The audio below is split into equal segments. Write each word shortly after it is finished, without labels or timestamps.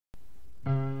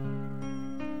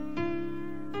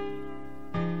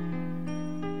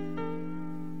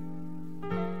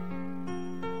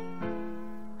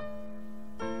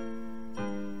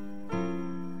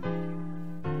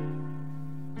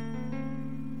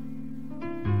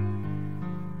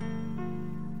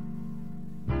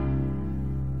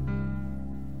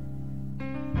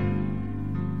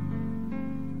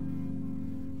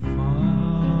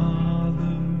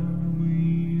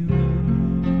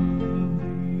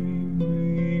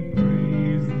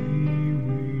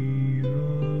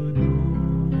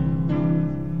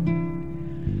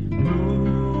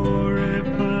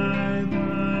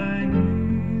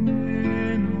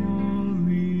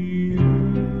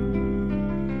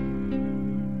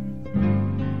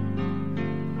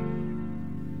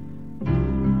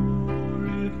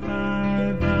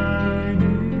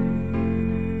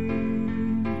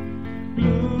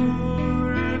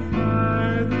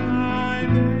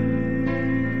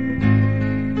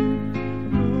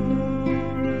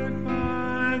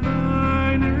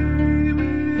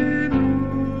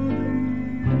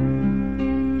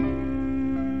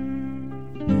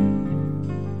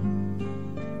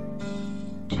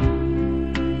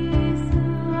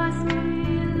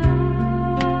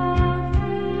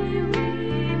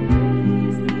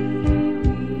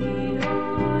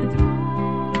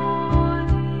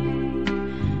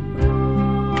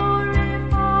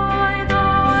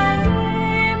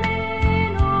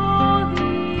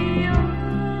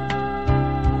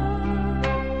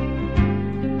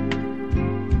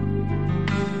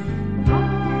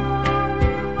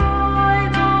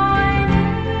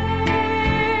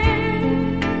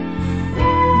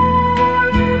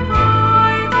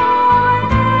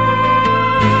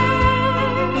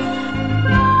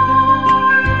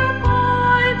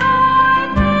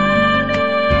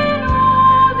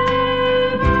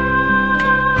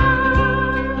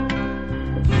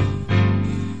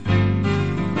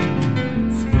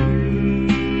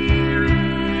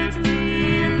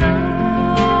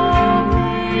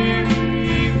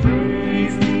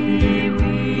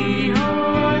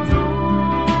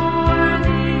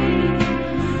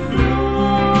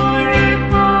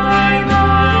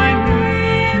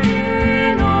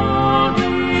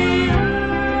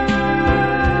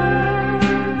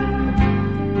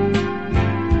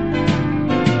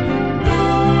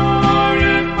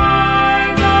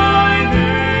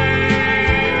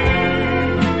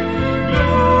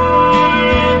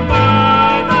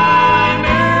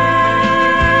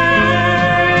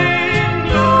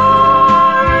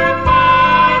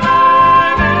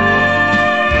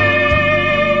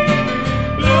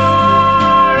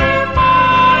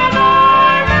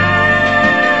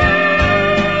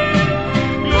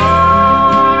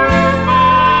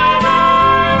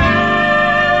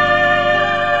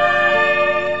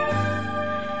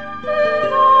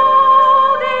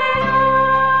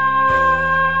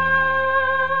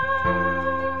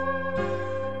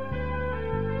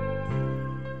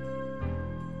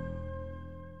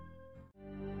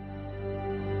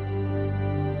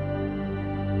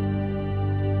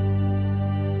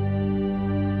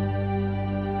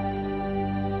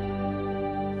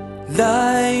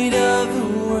light of the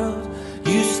world.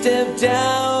 You stepped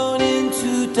down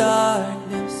into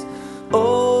darkness,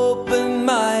 open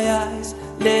my eyes,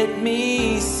 let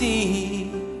me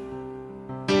see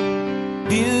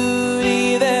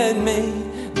beauty that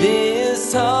made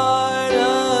this heart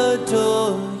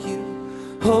adore you,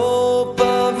 hope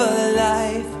of a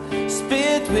life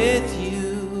spent with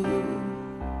you.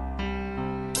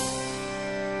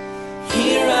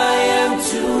 Here I am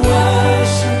to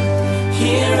worship,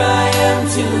 here I am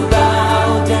to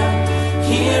bow down,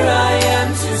 here I am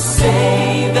to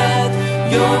say that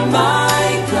you're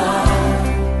my God.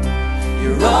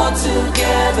 You're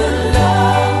altogether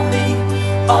lovely,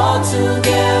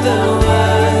 altogether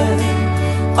worthy,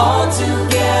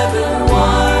 altogether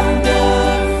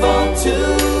wonderful to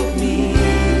me.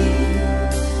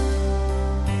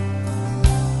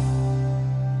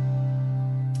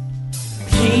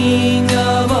 King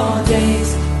of all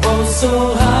days, oh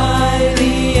so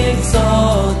highly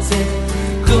exalted,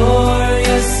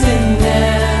 glorious in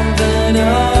heaven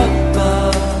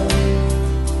above.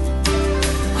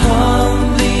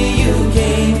 Humbly you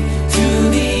came to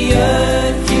the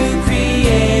earth you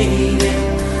created,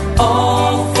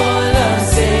 all for love's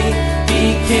sake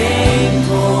became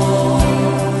born.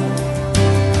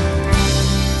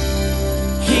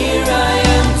 Here I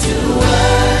am to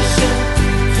worship,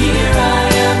 here I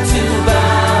am to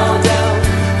bow down,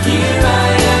 here I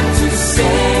am to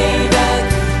say that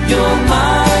you're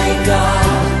my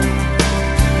God.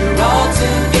 You're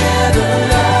altogether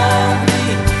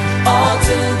lovely,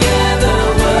 altogether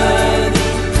worthy,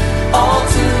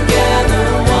 altogether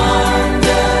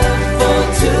wonderful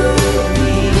to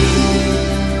me.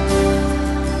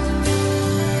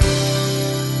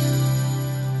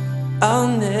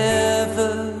 I'll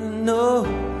never know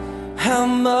how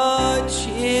much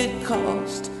it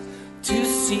cost to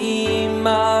see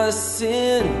my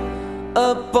sin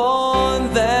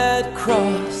upon that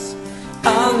cross.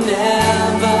 I'll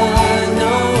never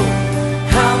know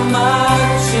how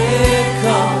much it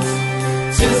cost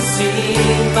to see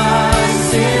my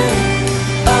sin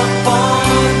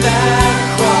upon that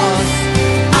cross.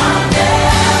 I'll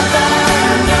never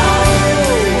know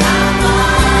how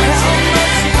much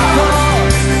it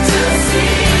cost to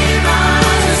see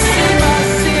my sin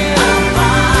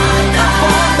upon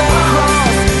that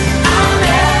cross. I'll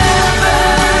never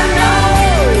know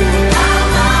how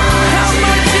much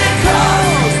it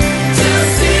cost to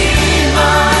see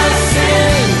my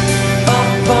sin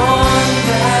upon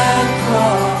that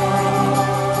cross.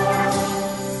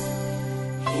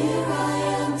 Here I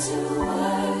am to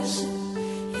worship,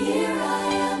 here I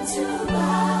am to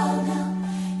bow down,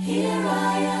 here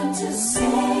I am to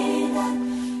say that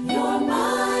you're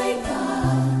my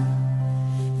God.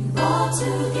 You're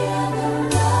altogether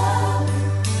lovely,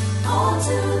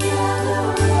 altogether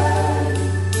worthy,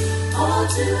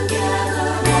 altogether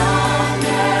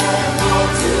wonderful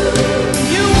to me.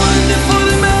 You're wonderful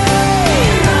to me.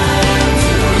 Here I am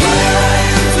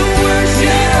to worship.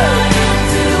 here I am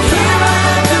to Here I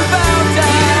am to bow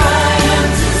down.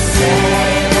 to say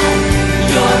that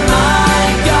You're my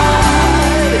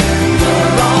God.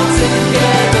 You're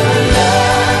altogether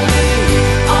lovely,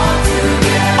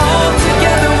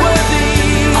 altogether worthy.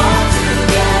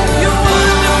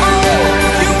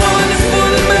 You're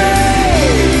wonderful to me.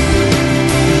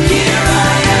 Here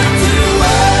I am to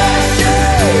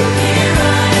worship.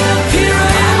 Here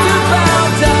I am to bow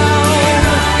down.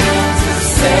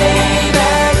 Say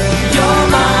that you're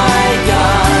my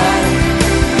God.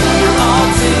 You're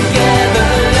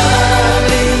altogether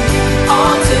lovely,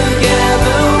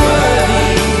 altogether worthy,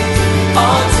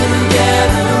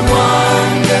 altogether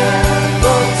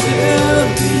wonderful to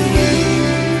me.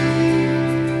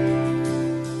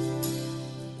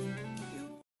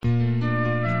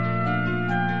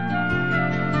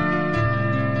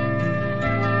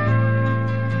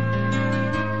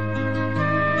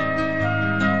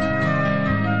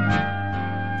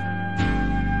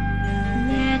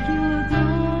 Let your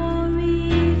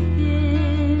glory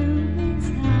fill this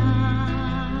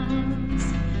house,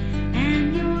 and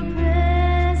your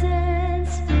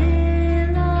presence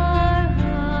fill our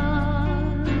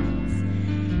hearts,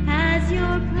 as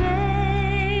your presence